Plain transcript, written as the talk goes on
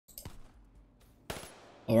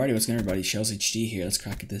Alrighty, what's going on everybody? Shellz HD here. Let's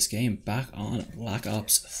crack at this game. Back on Black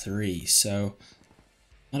Ops 3. So,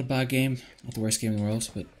 not a bad game, not the worst game in the world,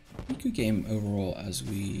 but a good game overall as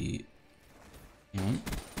we... Hang on.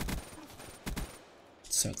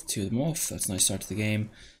 Start the two of them off. That's a nice start to the game.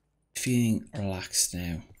 Feeling relaxed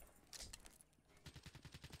now.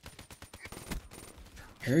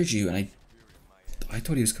 Heard you and I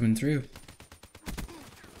thought he was coming through.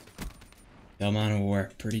 The man of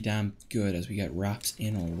war, pretty damn good as we get wrapped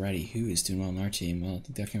in already. Who is doing well on our team? Well, I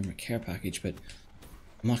think they're coming from a care package, but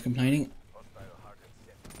I'm not complaining.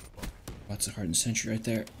 Lots of hardened sentry right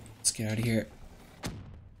there. Let's get out of here.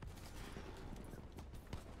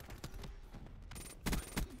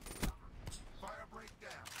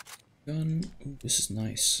 Gun. Ooh, this is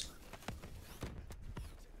nice.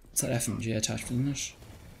 What's that FMG attachment in it?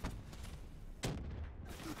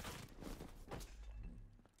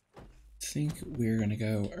 I think we're gonna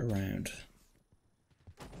go around.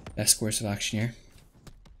 Best course of action here.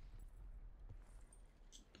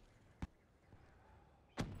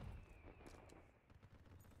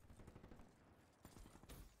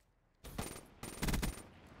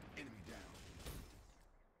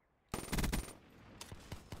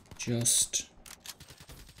 Just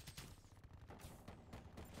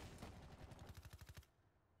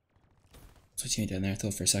so teammate down there. I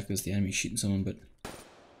thought for a second it was the enemy shooting someone, but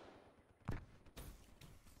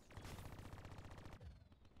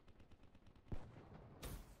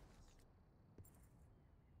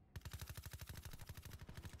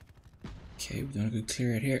okay, we're doing a good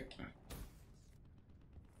clear out here.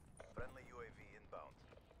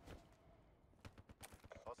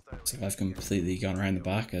 So I've completely gone around the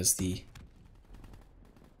back as the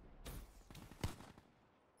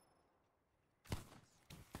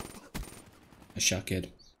shot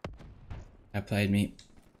kid outplayed me.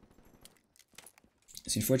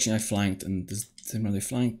 So unfortunately I flanked, and the time when they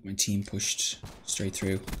flanked, my team pushed straight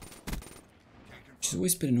through. Which is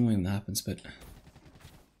always a bit annoying when that happens, but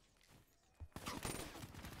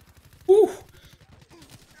woo!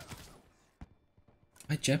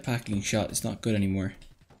 My jetpacking shot is not good anymore.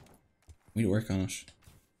 We need to work on it.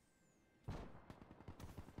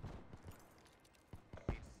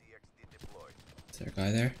 Is there a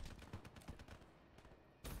guy there?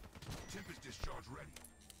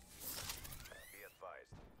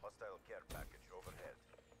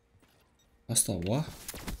 Hostile what?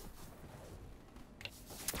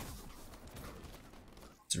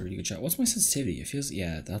 It's a really good shot. What's my sensitivity? It feels,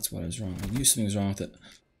 yeah, that's what I was wrong. I knew something was wrong with it.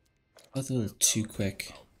 I felt a little too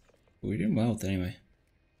quick. But we're doing well with it anyway.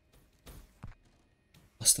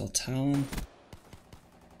 Hostile Talon.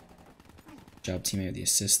 Good job teammate with the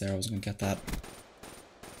assist there. I wasn't gonna get that.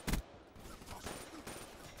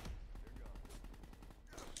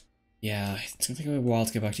 Yeah, it's gonna take a while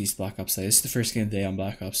to get back to these Black Ops. This is the first game of the day on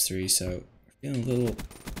Black Ops 3, so we're feeling a little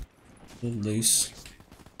loose.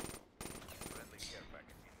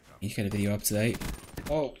 Need to get a video up today.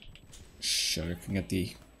 Oh, sure, can get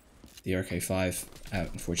the RK5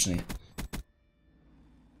 out, unfortunately.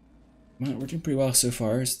 Man, we're doing pretty well so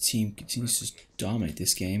far as the team continues to dominate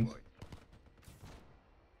this game.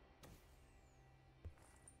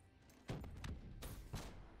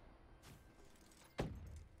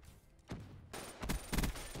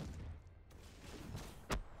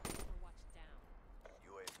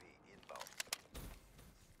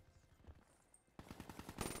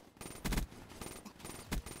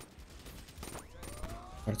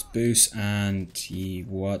 What's boost and he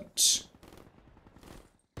what?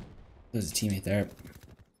 There's a teammate there.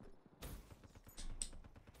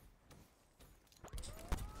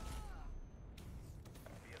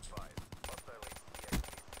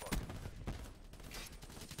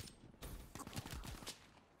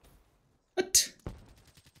 What?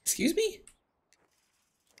 Excuse me?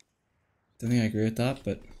 Don't think I agree with that,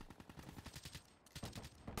 but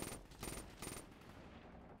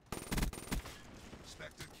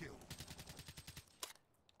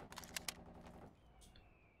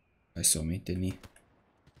I saw me, didn't he?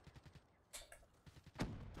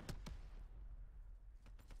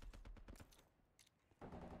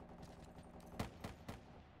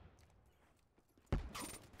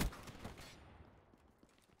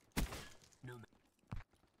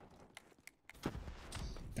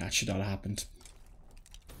 That should not have happened.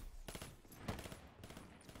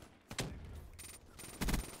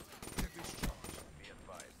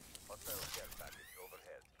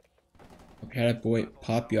 Pop your head up, boy.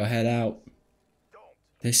 Pop your head out.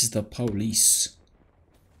 This is the police.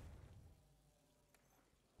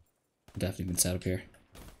 Definitely been set up here.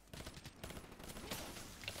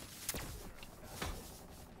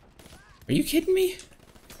 Are you kidding me?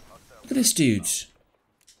 Look at this dude.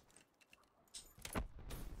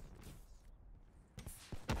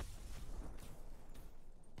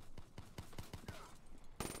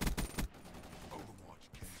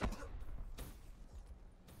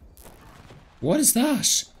 What is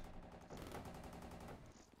that?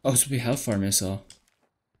 Oh, it's a big Hellfire missile.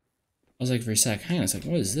 I was like for a sec, hang on a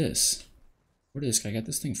second, what is this? Where did this guy get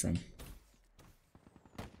this thing from?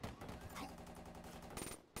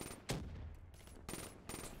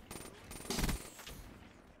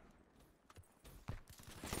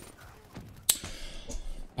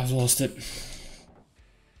 I've lost it.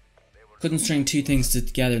 Couldn't string two things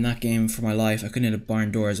together in that game for my life. I couldn't hit a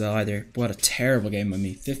barn door as well either. What a terrible game by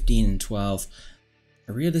me. 15 and 12.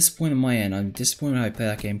 A real disappointment on my end. I'm disappointed how I play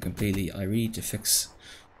that game completely. I really need to fix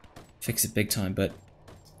it big time, but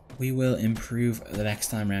we will improve the next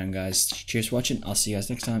time around, guys. Cheers for watching. I'll see you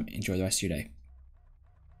guys next time. Enjoy the rest of your day.